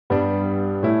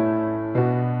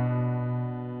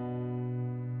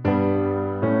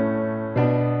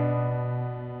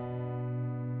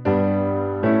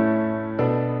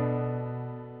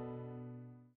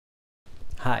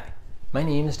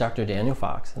name is Dr. Daniel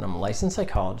Fox, and I'm a licensed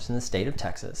psychologist in the state of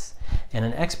Texas and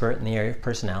an expert in the area of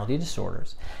personality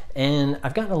disorders. And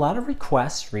I've gotten a lot of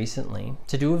requests recently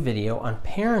to do a video on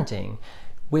parenting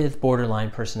with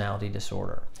borderline personality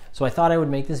disorder. So I thought I would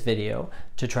make this video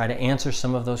to try to answer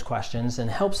some of those questions and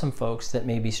help some folks that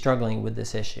may be struggling with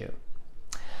this issue.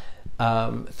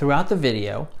 Throughout the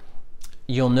video,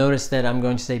 you'll notice that I'm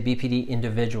going to say BPD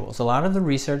individuals. A lot of the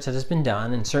research that has been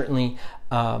done, and certainly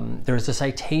there's a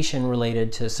citation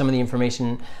related to some of the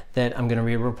information that I'm going to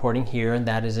be reporting here, and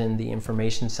that is in the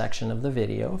information section of the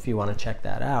video if you want to check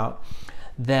that out,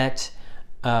 that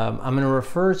I'm going to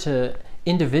refer to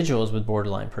individuals with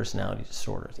borderline personality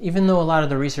disorders, even though a lot of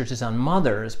the research is on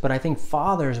mothers, but I think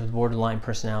fathers with borderline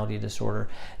personality disorder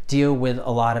deal with a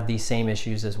lot of these same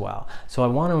issues as well. So I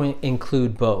want to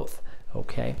include both,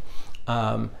 okay?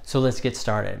 So let's get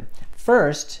started.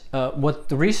 First, what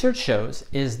the research shows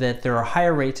is that there are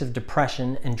higher rates of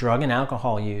depression and drug and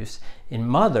alcohol use in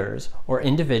mothers or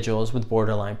individuals with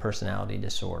borderline personality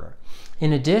disorder.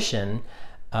 In addition,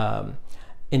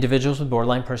 individuals with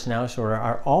borderline personality disorder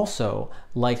are also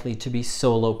likely to be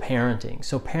solo parenting,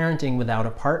 so parenting without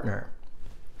a partner.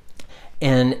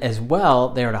 And as well,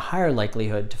 they're at a higher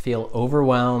likelihood to feel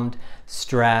overwhelmed,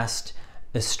 stressed,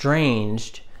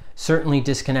 estranged, certainly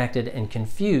disconnected and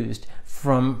confused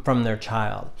from their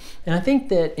child. And I think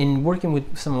that in working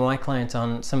with some of my clients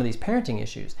on some of these parenting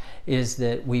issues is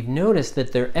that we've noticed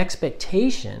that their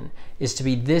expectation is to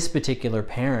be this particular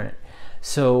parent.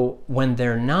 So when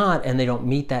they're not and they don't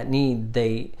meet that need,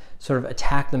 they sort of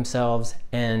attack themselves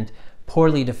and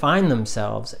poorly define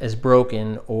themselves as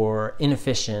broken or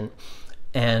inefficient,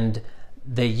 and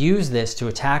they use this to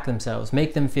attack themselves,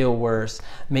 make them feel worse,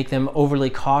 make them overly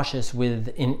cautious with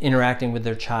interacting with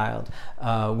their child,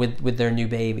 with their new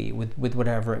baby, with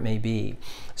whatever it may be.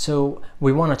 So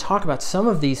we want to talk about some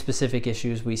of these specific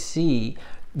issues we see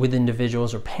with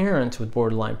individuals or parents with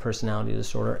borderline personality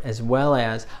disorder, as well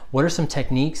as what are some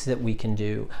techniques that we can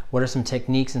do, what are some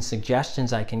techniques and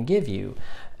suggestions I can give you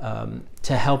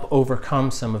to help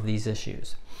overcome some of these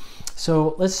issues.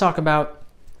 So let's talk about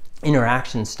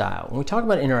interaction style. When we talk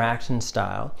about interaction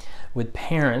style with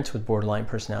parents with borderline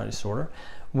personality disorder,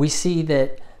 we see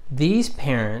that these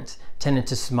parents tended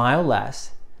to smile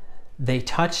less, they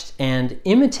touched and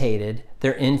imitated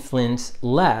their infants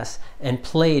less, and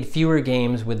played fewer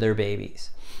games with their babies.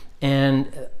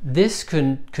 And this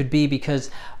could be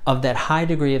because of that high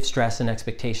degree of stress and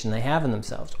expectation they have in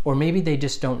themselves. Or maybe they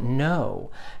just don't know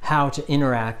how to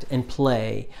interact and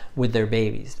play with their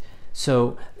babies.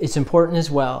 So it's important as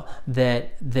well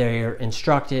that they're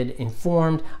instructed,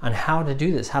 informed on how to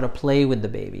do this, how to play with the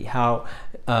baby, how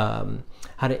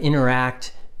to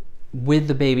interact with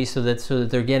the baby so that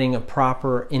they're getting a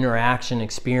proper interaction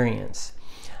experience.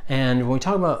 And when we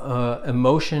talk about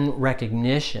emotion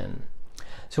recognition,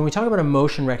 so when we talk about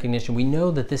emotion recognition, we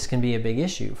know that this can be a big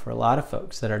issue for a lot of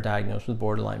folks that are diagnosed with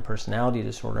borderline personality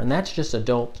disorder, and that's just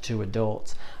adults to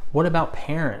adults. What about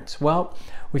parents? Well,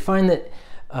 we find that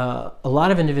a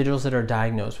lot of individuals that are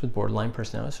diagnosed with borderline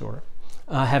personality disorder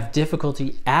have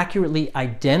difficulty accurately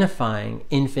identifying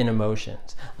infant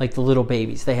emotions, like the little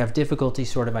babies. They have difficulty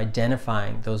sort of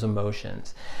identifying those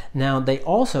emotions. Now, they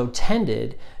also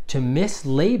tended to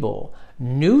mislabel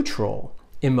neutral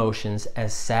emotions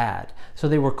as sad. So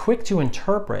they were quick to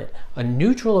interpret a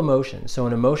neutral emotion, so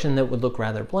an emotion that would look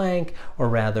rather blank or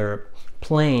rather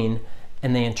plain,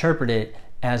 and they interpret it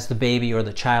as the baby or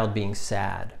the child being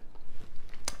sad.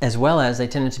 As well as they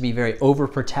tended to be very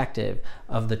overprotective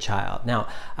of the child. Now,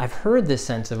 I've heard this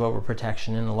sense of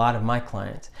overprotection in a lot of my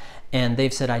clients, and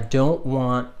they've said, I don't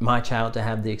want my child to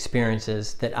have the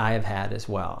experiences that I have had as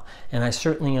well. And I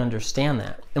certainly understand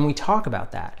that. And we talk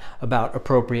about that, about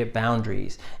appropriate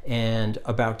boundaries and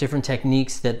about different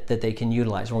techniques that they can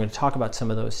utilize. We're going to talk about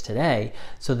some of those today,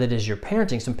 so that as you're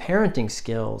parenting, some parenting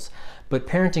skills, but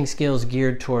parenting skills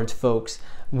geared towards folks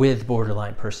with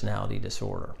borderline personality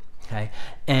disorder. Okay.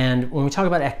 And when we talk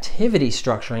about activity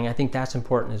structuring, I think that's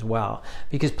important as well,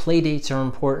 because play dates are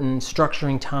important,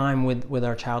 structuring time with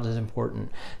our child is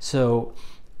important. So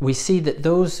we see that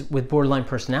those with borderline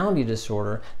personality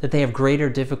disorder, that they have greater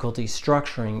difficulty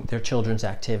structuring their children's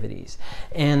activities.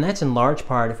 And that's in large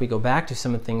part, if we go back to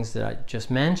some of the things that I just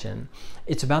mentioned,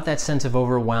 it's about that sense of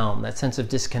overwhelm, that sense of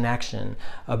disconnection,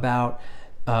 about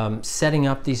setting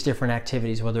up these different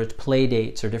activities, whether it's play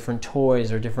dates or different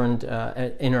toys or different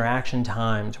interaction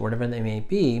times, whatever they may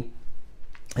be,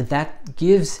 that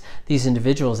gives these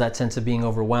individuals that sense of being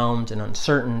overwhelmed and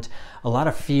uncertain, a lot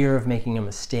of fear of making a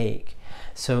mistake.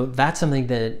 So that's something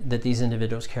that these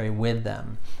individuals carry with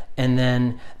them. And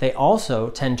then they also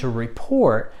tend to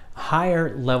report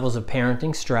higher levels of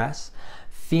parenting stress,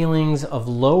 feelings of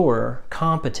lower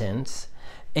competence,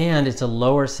 and it's a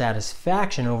lower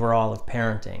satisfaction overall of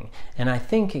parenting. And I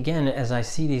think, again, as I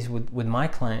see these with my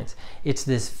clients, it's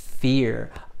this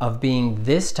fear of being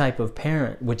this type of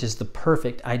parent, which is the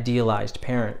perfect idealized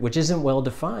parent, which isn't well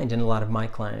defined in a lot of my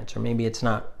clients, or maybe it's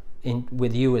not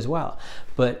with you as well.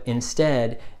 But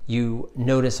instead, you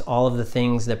notice all of the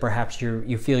things that perhaps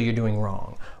you feel you're doing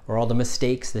wrong, or all the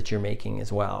mistakes that you're making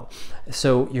as well.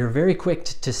 So you're very quick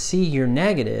to see your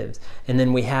negatives, and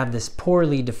then we have this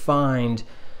poorly defined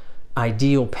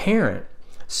ideal parent.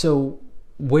 So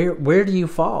where do you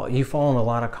fall? You fall in a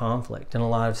lot of conflict and a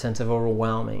lot of sense of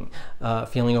overwhelming,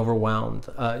 feeling overwhelmed.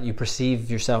 You perceive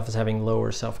yourself as having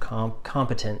lower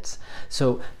self-competence.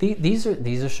 So these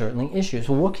are certainly issues.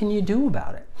 Well, what can you do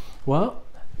about it? Well,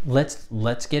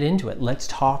 let's get into it. Let's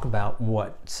talk about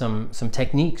what some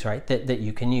techniques, right, that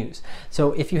you can use.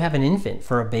 So if you have an infant,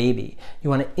 for a baby, you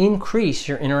want to increase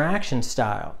your interaction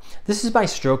style. This is by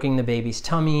stroking the baby's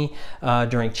tummy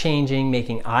during changing,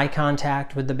 making eye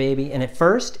contact with the baby. And at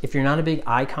first, if you're not a big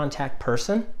eye contact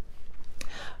person,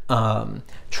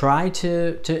 try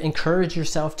to encourage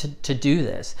yourself to do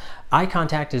this. Eye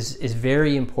contact is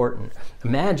very important.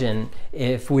 Imagine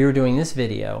if we were doing this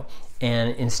video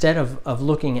and instead of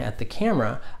looking at the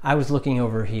camera, I was looking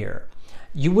over here.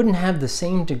 You wouldn't have the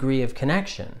same degree of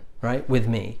connection, right, with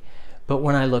me. But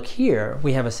when I look here,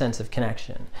 we have a sense of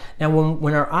connection. Now,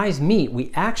 when our eyes meet,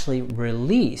 we actually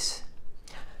release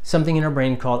something in our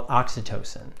brain called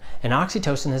oxytocin. And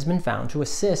oxytocin has been found to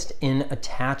assist in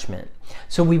attachment.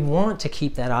 So we want to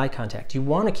keep that eye contact. You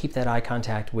want to keep that eye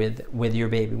contact with your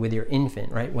baby, with your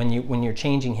infant, right? When you're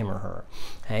changing him or her.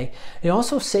 Okay? You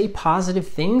also say positive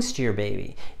things to your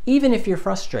baby, even if you're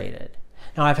frustrated.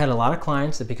 Now, I've had a lot of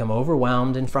clients that become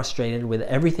overwhelmed and frustrated with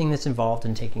everything that's involved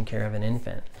in taking care of an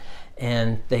infant.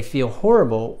 And they feel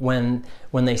horrible when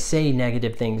they say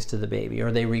negative things to the baby,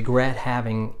 or they regret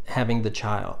having the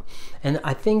child. And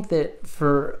I think that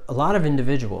for a lot of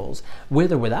individuals,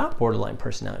 with or without borderline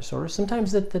personality disorder,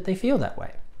 sometimes that they feel that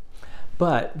way.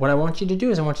 But what I want you to do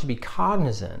is I want you to be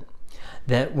cognizant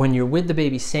that when you're with the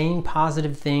baby saying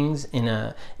positive things in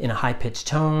a high-pitched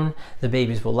tone, the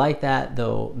babies will like that.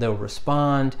 They'll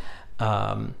respond.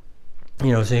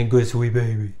 Saying good sweet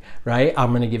baby, right? I'm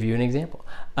going to give you an example.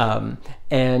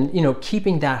 And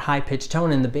keeping that high-pitched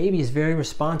tone, and the baby is very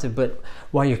responsive, but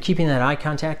while you're keeping that eye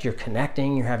contact, you're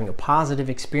connecting, you're having a positive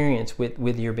experience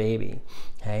with your baby,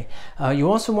 okay?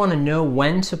 You also want to know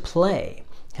when to play,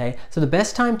 okay? So the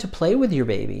best time to play with your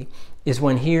baby is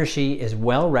when he or she is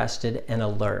well-rested and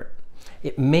alert.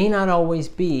 It may not always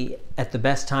be at the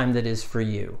best time that is for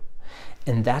you.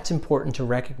 And that's important to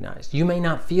recognize. You may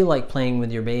not feel like playing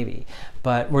with your baby,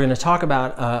 but we're going to talk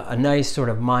about a nice sort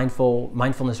of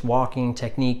mindfulness walking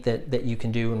technique that you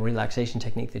can do, and relaxation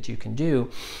technique that you can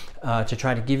do to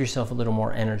try to give yourself a little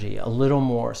more energy, a little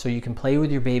more, so you can play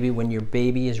with your baby when your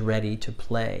baby is ready to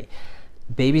play.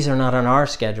 Babies are not on our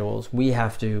schedules. We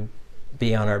have to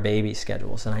be on our baby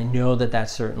schedules. And I know that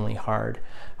that's certainly hard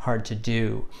to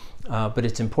do. But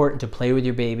it's important to play with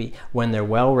your baby when they're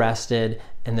well rested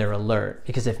and they're alert.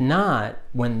 Because if not,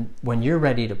 when you're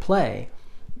ready to play,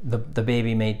 the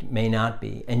baby may not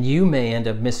be. And you may end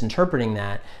up misinterpreting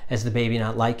that as the baby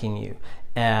not liking you,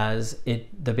 as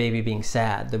the baby being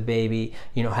sad, the baby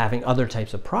having other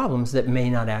types of problems that may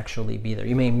not actually be there.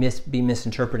 You may be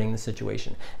misinterpreting the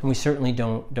situation. And we certainly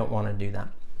don't want to do that.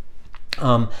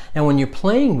 Now when you're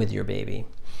playing with your baby,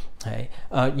 okay,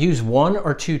 use 1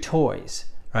 or 2 toys,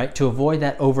 right, to avoid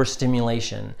that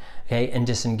overstimulation, okay, and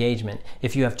disengagement.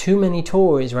 If you have too many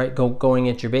toys, right, going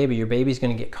at your baby's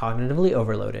going to get cognitively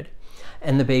overloaded,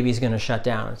 and the baby's going to shut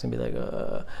down. It's going to be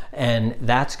like, and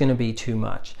that's going to be too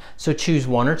much. So choose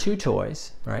 1 or 2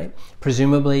 toys, right?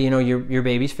 Presumably, your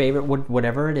baby's favorite,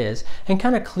 whatever it is, and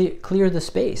kind of clear the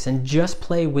space and just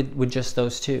play with just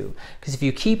those 2. Because if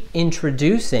you keep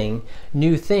introducing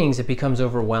new things, it becomes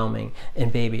overwhelming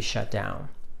and babies shut down.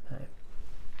 Right?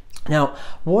 Now,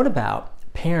 what about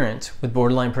parents with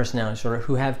borderline personality disorder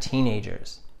who have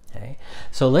teenagers? Okay?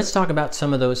 So let's talk about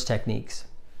some of those techniques.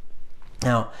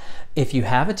 Now, if you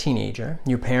have a teenager,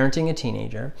 you're parenting a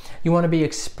teenager, you want to be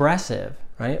expressive,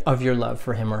 right, of your love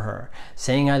for him or her,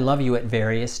 saying I love you at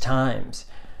various times,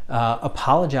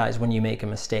 apologize when you make a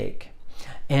mistake,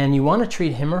 and you want to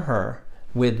treat him or her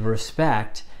with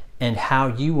respect and how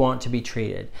you want to be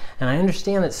treated. And I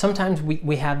understand that sometimes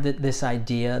we have this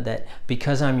idea that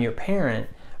because I'm your parent,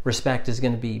 respect is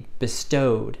going to be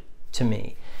bestowed to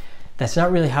me. That's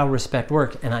not really how respect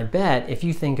works. And I bet if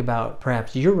you think about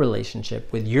perhaps your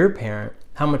relationship with your parent,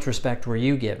 how much respect were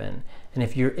you given? And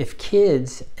if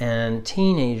kids and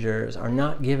teenagers are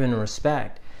not given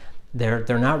respect,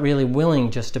 They're not really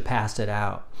willing just to pass it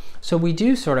out. So we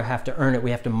do sort of have to earn it.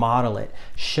 We have to model it,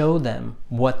 show them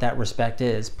what that respect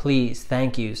is. Please,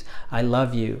 thank yous, I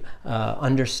love you,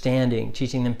 understanding,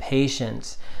 teaching them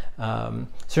patience,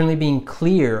 certainly being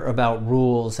clear about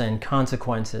rules and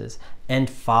consequences, and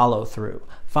follow through.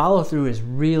 Follow through is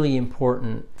really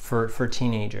important for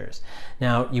teenagers.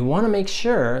 Now, you want to make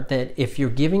sure that if you're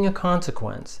giving a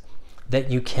consequence,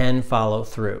 that you can follow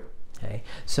through. Okay?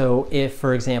 So if,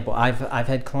 for example, I've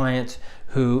had clients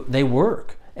who they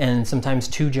work and sometimes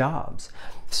 2 jobs.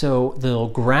 So they'll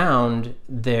ground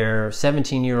their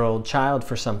 17-year-old child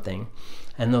for something,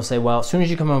 and they'll say, well, as soon as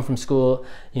you come home from school,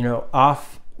 you know,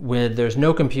 off with, there's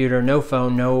no computer, no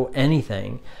phone, no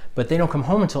anything, but they don't come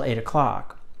home until 8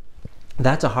 o'clock.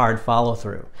 That's a hard follow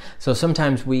through. So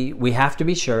sometimes we have to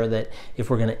be sure that if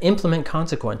we're going to implement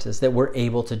consequences, that we're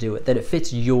able to do it, that it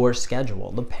fits your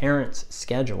schedule, the parent's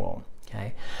schedule.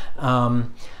 Okay.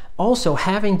 Also,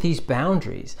 having these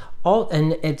boundaries,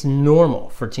 and it's normal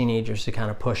for teenagers to kind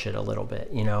of push it a little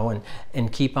bit, you know,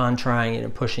 and keep on trying it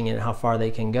and pushing it how far they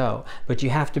can go. But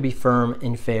you have to be firm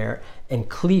and fair and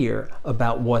clear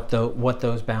about what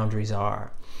those boundaries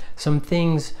are. Some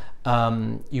things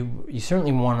you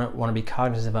certainly want to be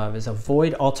cognizant of is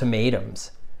avoid ultimatums,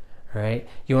 right?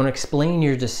 You want to explain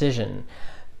your decision.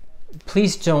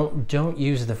 Please don't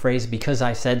use the phrase "because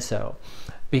I said so."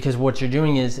 Because what you're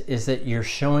doing is that you're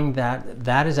showing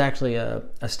that is actually a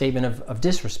statement of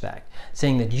disrespect,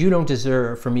 saying that you don't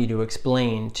deserve for me to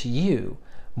explain to you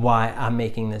why I'm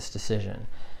making this decision.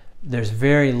 There's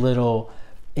very little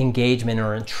engagement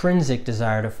or intrinsic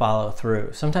desire to follow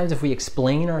through. Sometimes if we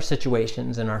explain our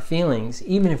situations and our feelings,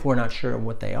 even if we're not sure of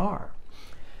what they are,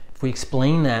 if we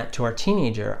explain that to our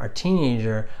teenager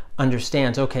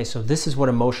understands, okay, so this is what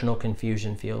emotional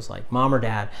confusion feels like. Mom or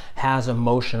dad has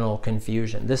emotional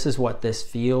confusion. This is what this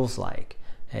feels like.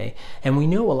 Okay? And we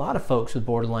know a lot of folks with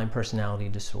borderline personality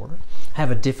disorder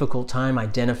have a difficult time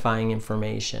identifying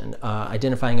information,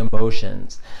 identifying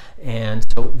emotions. And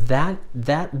so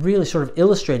that really sort of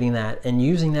illustrating that and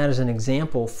using that as an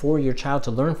example for your child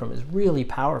to learn from is really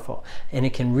powerful. And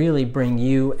it can really bring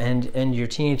you and your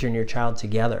teenager and your child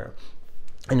together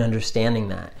and understanding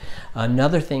that.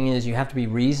 Another thing is you have to be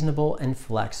reasonable and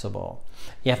flexible.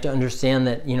 You have to understand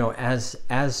that, you know, as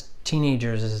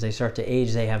teenagers, as they start to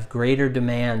age, they have greater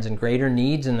demands and greater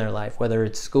needs in their life, whether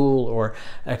it's school or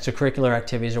extracurricular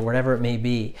activities or whatever it may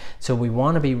be. So we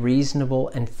want to be reasonable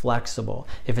and flexible.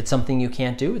 If it's something you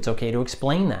can't do, it's okay to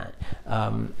explain that.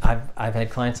 I've had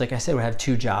clients, like I said, who have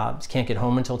 2 jobs, can't get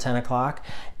home until 10 o'clock,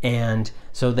 and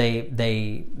so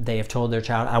they have told their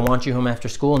child, I want you home after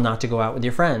school, not to go out with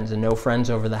your friends, and no friends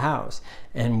over the house.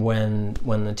 And when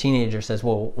the teenager says,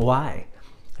 well, why?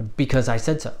 Because I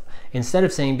said so. Instead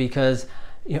of saying, because,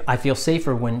 you know, I feel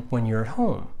safer when you're at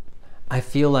home. I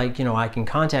feel like, you know, I can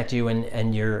contact you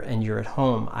and you're at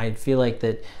home. I feel like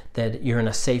that you're in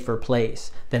a safer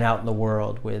place than out in the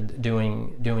world with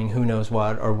doing who knows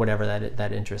what or whatever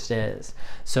that interest is.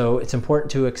 So it's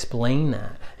important to explain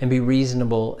that and be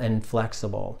reasonable and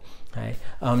flexible. Okay?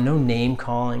 No name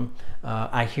calling.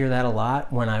 I hear that a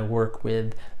lot when I work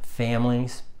with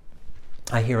families.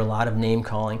 I hear a lot of name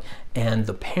calling, and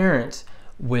the parents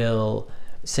will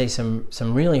say some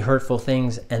really hurtful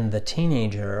things, and the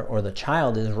teenager or the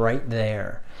child is right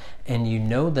there, and you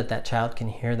know that child can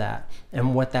hear that,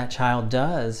 and what that child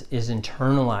does is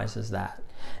internalizes that.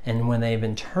 And when they've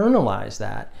internalized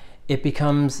that, it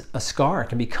becomes a scar. It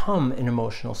can become an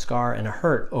emotional scar and a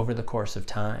hurt over the course of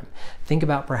time. Think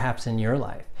about perhaps in your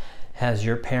life. Has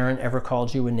your parent ever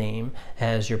called you a name?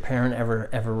 Has your parent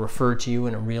ever referred to you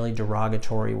in a really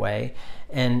derogatory way?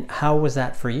 And how was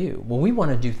that for you? Well, we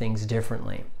want to do things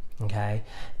differently, okay?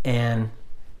 And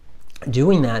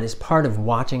doing that is part of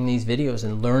watching these videos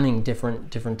and learning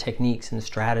different techniques and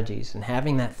strategies and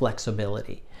having that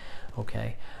flexibility,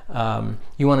 okay?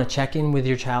 You want to check in with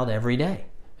your child every day.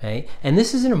 Okay? And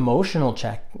this is an emotional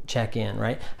check-in,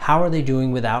 right? How are they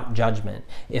doing without judgment?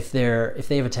 If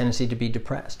they have a tendency to be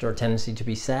depressed or a tendency to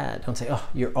be sad, don't say, oh,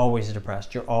 you're always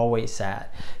depressed, you're always sad.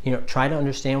 You know, try to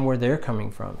understand where they're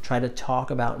coming from. Try to talk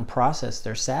about and process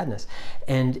their sadness.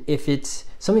 And if it's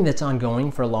something that's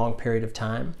ongoing for a long period of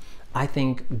time, I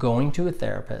think going to a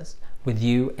therapist with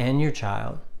you and your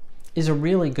child is a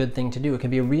really good thing to do. It can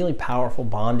be a really powerful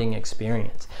bonding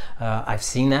experience. I've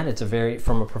seen that.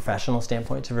 From a professional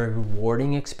standpoint, it's a very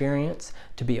rewarding experience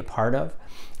to be a part of.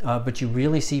 But you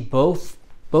really see both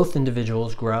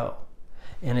individuals grow.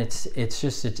 And it's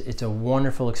a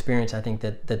wonderful experience, I think,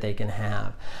 that they can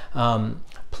have.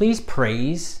 Please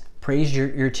praise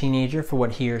your teenager for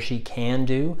what he or she can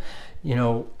do.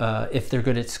 if they're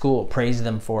good at school, praise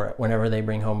them for it whenever they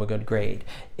bring home a good grade.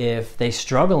 If they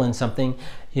struggle in something,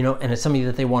 and it's something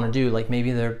that they want to do, like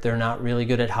maybe they're not really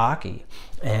good at hockey,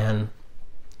 and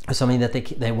something that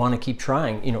they want to keep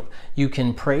trying, you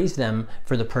can praise them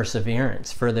for the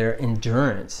perseverance, for their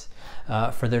endurance,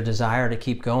 for their desire to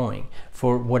keep going,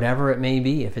 for whatever it may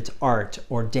be, if it's art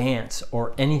or dance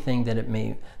or anything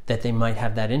that they might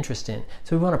have that interest in.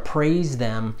 So we want to praise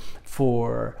them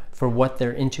for what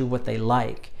they're into, what they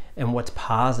like, and what's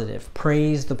positive.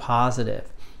 Praise the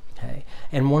positive. Okay.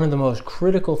 And one of the most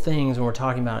critical things when we're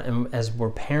talking about, and as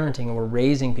we're parenting and we're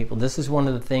raising people, this is one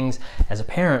of the things as a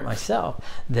parent myself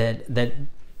that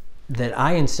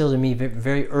I instilled in me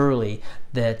very early,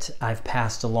 that I've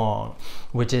passed along,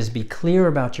 which is be clear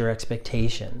about your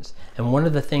expectations. And one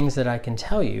of the things that I can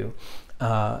tell you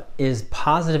is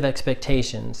positive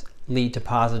expectations lead to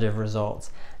positive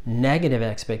results. Negative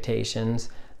expectations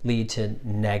lead to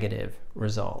negative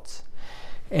results.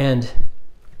 And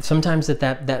sometimes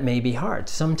that may be hard.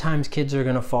 Sometimes kids are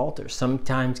going to falter.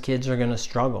 Sometimes kids are going to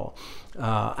struggle.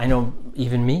 I know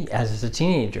even me as a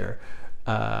teenager,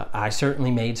 I certainly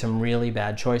made some really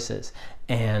bad choices.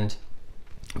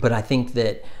 But I think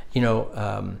that,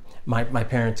 my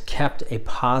parents kept a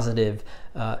positive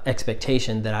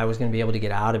expectation that I was going to be able to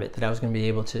get out of it, that I was going to be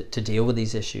able to deal with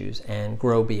these issues and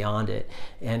grow beyond it.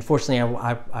 And fortunately,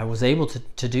 I was able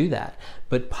to do that.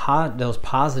 But those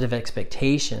positive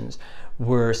expectations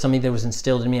were something that was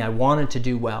instilled in me. I wanted to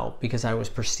do well because I was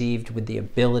perceived with the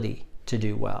ability to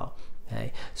do well.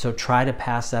 Okay? So try to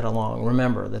pass that along.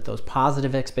 Remember that those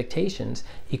positive expectations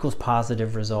equals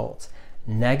positive results.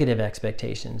 Negative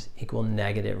expectations equal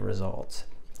negative results.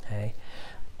 Okay?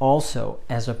 Also,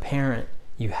 as a parent,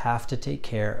 you have to take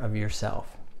care of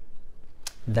yourself.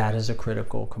 That is a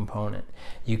critical component.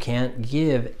 You can't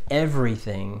give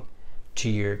everything to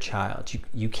your child.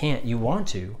 You can't. You want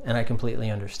to, and I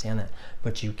completely understand that,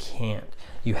 but you can't.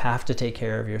 You have to take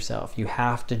care of yourself. You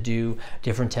have to do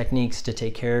different techniques to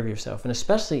take care of yourself, and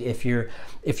especially if you're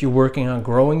working on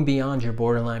growing beyond your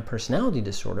borderline personality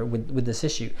disorder with this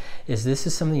issue, this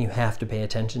is something you have to pay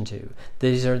attention to.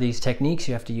 These are these techniques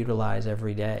you have to utilize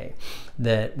every day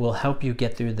that will help you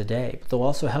get through the day, but they'll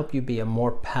also help you be a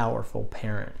more powerful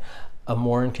parent, a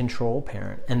more in control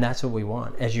parent, and that's what we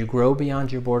want. As you grow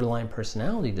beyond your borderline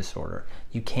personality disorder,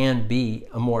 you can be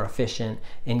a more efficient,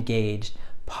 engaged,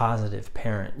 positive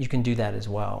parent. You can do that as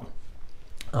well.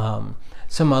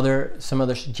 Some other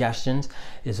suggestions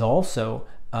is also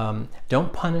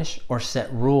don't punish or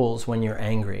set rules when you're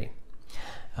angry.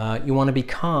 You want to be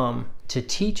calm to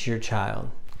teach your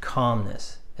child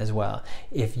calmness as well.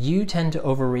 If you tend to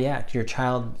overreact, your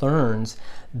child learns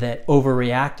that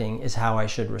overreacting is how I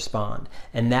should respond,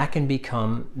 and that can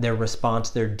become their response,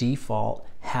 their default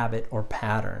habit or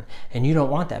pattern. And you don't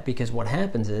want that, because what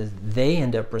happens is they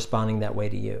end up responding that way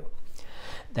to you.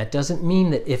 That doesn't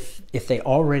mean that if they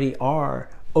already are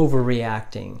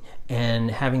overreacting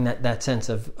and having that sense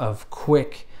of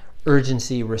quick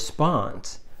urgency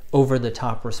response, over the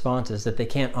top responses, that they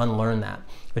can't unlearn that.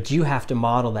 But you have to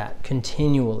model that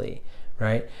continually,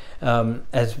 right?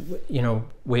 As you know,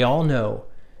 we all know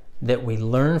that we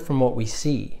learn from what we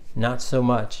see, not so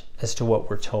much as to what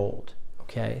we're told.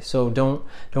 Okay, so don't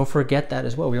forget that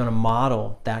as well. We want to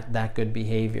model that good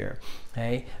behavior.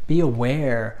 Okay, be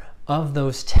aware of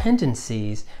those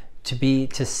tendencies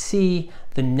to see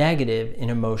the negative in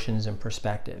emotions and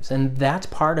perspectives. And that's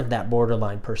part of that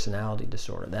borderline personality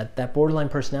disorder. That borderline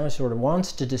personality disorder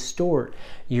wants to distort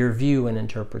your view and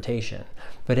interpretation.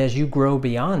 But as you grow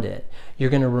beyond it,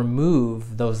 you're going to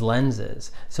remove those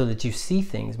lenses so that you see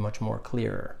things much more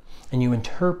clearer. And you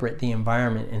interpret the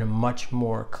environment in a much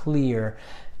more clear,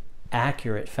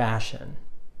 accurate fashion.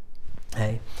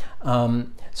 Okay.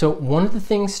 So one of the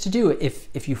things to do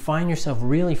if you find yourself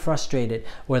really frustrated,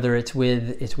 whether it's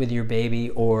with your baby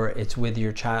or it's with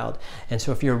your child, and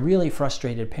so if you're a really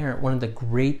frustrated parent, one of the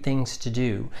great things to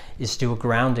do is do a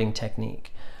grounding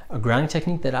technique. A grounding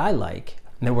technique that I like,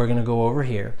 and that we're going to go over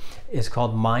here, is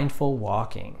called mindful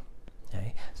walking.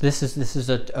 Okay. So this is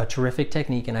a terrific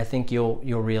technique, and I think you'll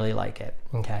really like it.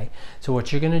 Okay. So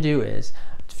what you're going to do is,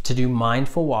 to do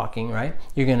mindful walking, right?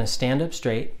 You're going to stand up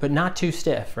straight, but not too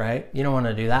stiff, right? You don't want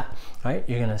to do that, right?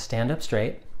 You're going to stand up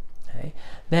straight. Okay.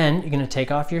 Then you're going to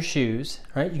take off your shoes,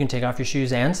 right? You can take off your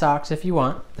shoes and socks if you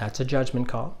want. That's a judgment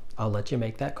call. I'll let you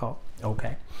make that call.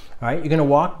 Okay. All right. You're going to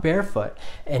walk barefoot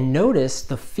and notice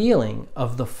the feeling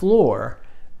of the floor,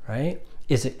 right?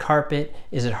 Is it carpet?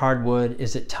 Is it hardwood?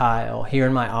 Is it tile? Here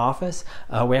in my office,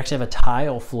 we actually have a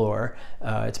tile floor.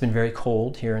 It's been very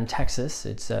cold here in Texas.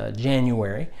 It's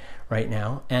January right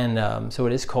now, and so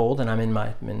it is cold, and I'm in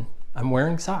I'm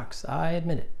wearing socks. I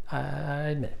admit it. I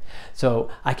admit it. So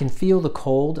I can feel the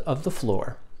cold of the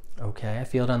floor. Okay, I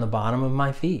feel it on the bottom of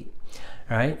my feet.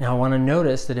 All right, now I want to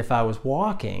notice that if I was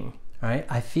walking, all right,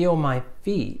 I feel my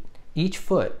feet, each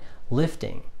foot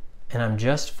lifting, and I'm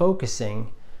just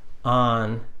focusing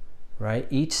on, right,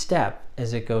 each step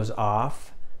as it goes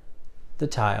off the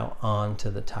tile onto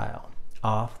the tile,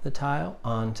 off the tile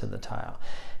onto the tile.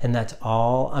 And that's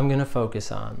all I'm going to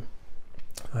focus on.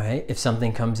 All right, if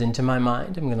something comes into my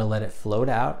mind, I'm going to let it float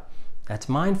out. That's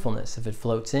mindfulness. If it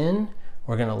floats in,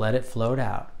 we're going to let it float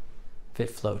out. If it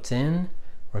floats in,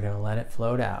 we're going to let it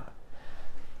float out.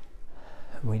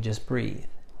 And we just breathe.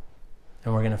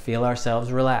 And we're going to feel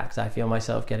ourselves relax. I feel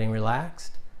myself getting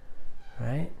relaxed,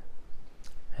 right?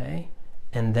 Okay.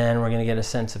 And then we're going to get a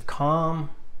sense of calm.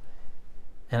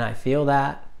 And I feel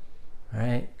that,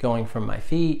 right? Going from my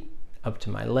feet up to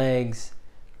my legs,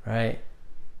 right?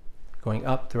 Going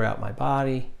up throughout my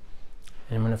body.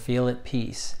 And I'm going to feel at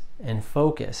peace and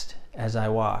focused as I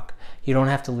walk. You don't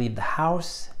have to leave the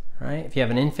house, right? If you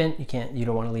have an infant, you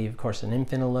don't want to leave, of course, an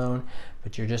infant alone,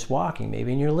 but you're just walking,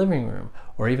 maybe in your living room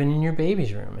or even in your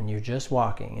baby's room, and you're just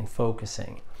walking and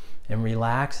focusing and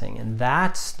relaxing. And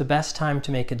that's the best time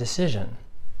to make a decision.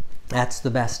 That's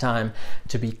the best time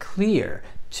to be clear,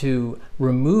 to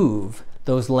remove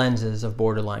those lenses of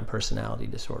borderline personality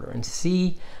disorder and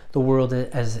see the world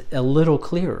as a little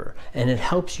clearer, and it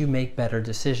helps you make better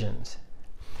decisions.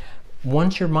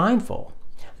 Once you're mindful,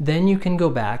 then you can go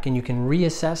back and you can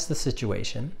reassess the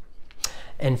situation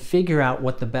and figure out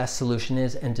what the best solution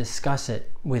is and discuss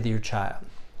it with your child.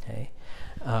 Okay,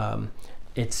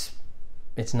 it's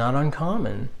not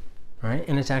uncommon, right?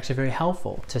 And it's actually very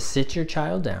helpful to sit your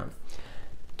child down,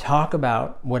 talk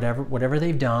about whatever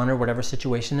they've done or whatever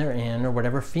situation they're in or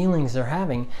whatever feelings they're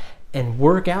having, and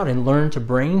work out and learn to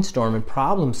brainstorm and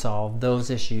problem solve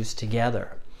those issues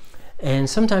together. And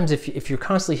sometimes if you're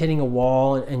constantly hitting a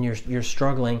wall and you're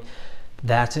struggling,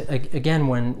 that's again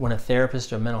when a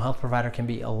therapist or a mental health provider can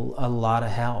be a lot of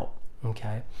help.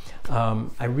 Okay,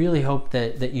 I really hope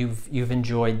that you've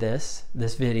enjoyed this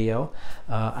video.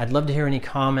 I'd love to hear any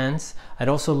comments. I'd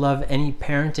also love any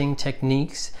parenting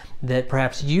techniques that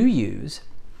perhaps you use.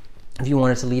 If you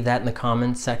wanted to leave that in the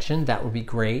comments section, that would be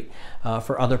great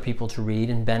for other people to read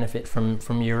and benefit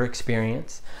from your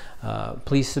experience.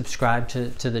 Please subscribe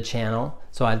to the channel.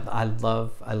 So I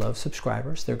love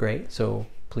subscribers. They're great. So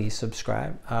please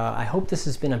subscribe. I hope this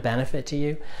has been a benefit to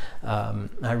you.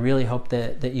 I really hope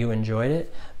that you enjoyed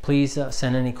it. Please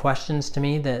send any questions to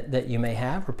me that you may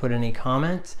have, or put any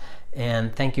comments.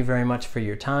 And thank you very much for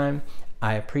your time.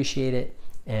 I appreciate it,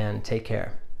 and take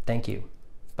care. Thank you.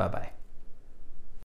 Bye-bye.